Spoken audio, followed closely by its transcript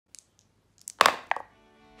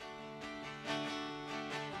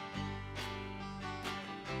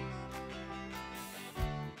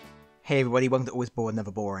Hey everybody, welcome to Always Bored,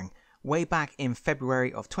 Never Boring. Way back in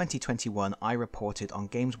February of 2021, I reported on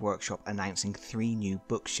Games Workshop announcing 3 new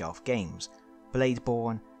bookshelf games: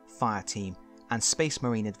 Bladeborn, Fireteam, and Space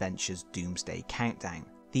Marine Adventures Doomsday Countdown.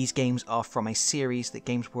 These games are from a series that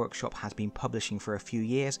Games Workshop has been publishing for a few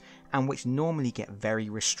years and which normally get very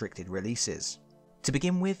restricted releases. To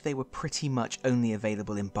begin with, they were pretty much only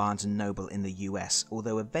available in Barnes & Noble in the US,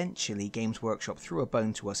 although eventually Games Workshop threw a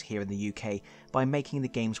bone to us here in the UK by making the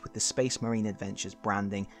games with the Space Marine Adventures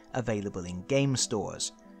branding available in game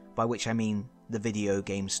stores, by which I mean the video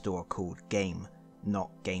game store called Game,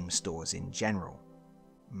 not game stores in general.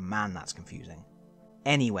 Man, that's confusing.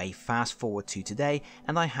 Anyway, fast forward to today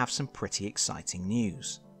and I have some pretty exciting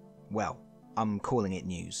news. Well, I'm calling it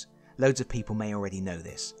news. Loads of people may already know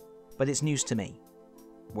this, but it's news to me.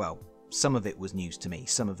 Well, some of it was news to me,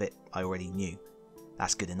 some of it I already knew.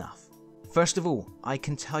 That's good enough. First of all, I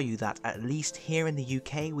can tell you that at least here in the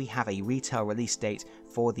UK we have a retail release date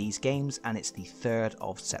for these games, and it's the 3rd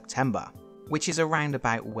of September, which is around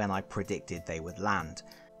about when I predicted they would land.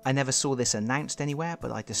 I never saw this announced anywhere,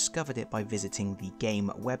 but I discovered it by visiting the Game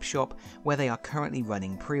webshop where they are currently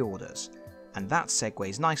running pre-orders. And that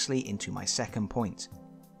segues nicely into my second point.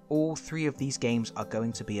 All 3 of these games are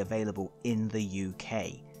going to be available in the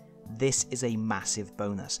UK. This is a massive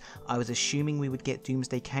bonus. I was assuming we would get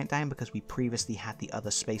Doomsday Countdown because we previously had the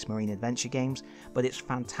other Space Marine Adventure games, but it's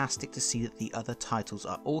fantastic to see that the other titles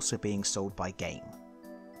are also being sold by Game.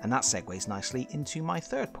 And that segues nicely into my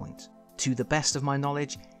third point. To the best of my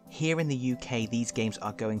knowledge, here in the UK these games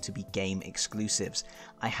are going to be Game exclusives.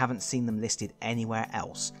 I haven't seen them listed anywhere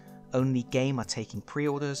else. Only Game are taking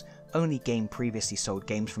pre-orders, only Game previously sold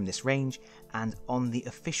games from this range, and on the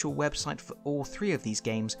official website for all 3 of these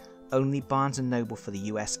games, only Barnes & Noble for the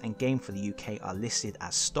US and Game for the UK are listed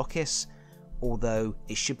as stockists, although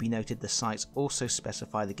it should be noted the sites also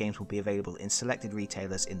specify the games will be available in selected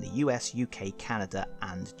retailers in the US, UK, Canada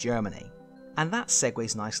and Germany. And that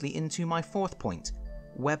segues nicely into my fourth point.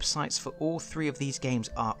 Websites for all 3 of these games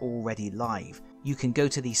are already live. You can go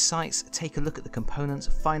to these sites, take a look at the components,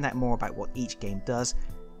 find out more about what each game does,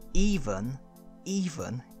 even,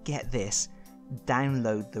 get this,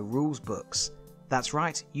 download the rules books. That's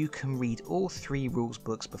right, you can read all 3 rules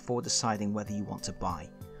books before deciding whether you want to buy.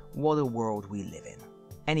 What a world we live in.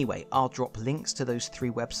 Anyway, I'll drop links to those 3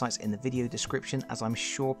 websites in the video description as I'm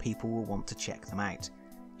sure people will want to check them out.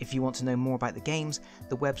 If you want to know more about the games,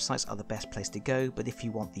 the websites are the best place to go, but if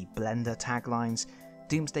you want the Blender taglines,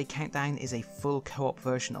 Doomsday Countdown is a full co-op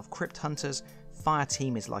version of Crypt Hunters,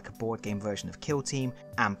 Fireteam is like a board game version of Kill Team,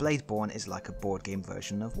 and Bladeborn is like a board game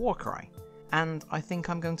version of Warcry. And I think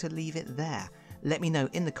I'm going to leave it there. Let me know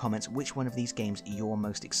in the comments which one of these games you're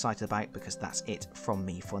most excited about, because that's it from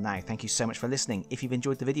me for now. Thank you so much for listening. If you've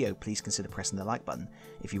enjoyed the video, please consider pressing the like button.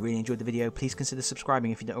 If you really enjoyed the video, please consider subscribing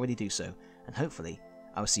if you don't already do so. And hopefully,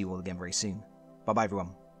 I will see you all again very soon. Bye bye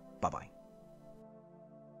everyone. Bye bye.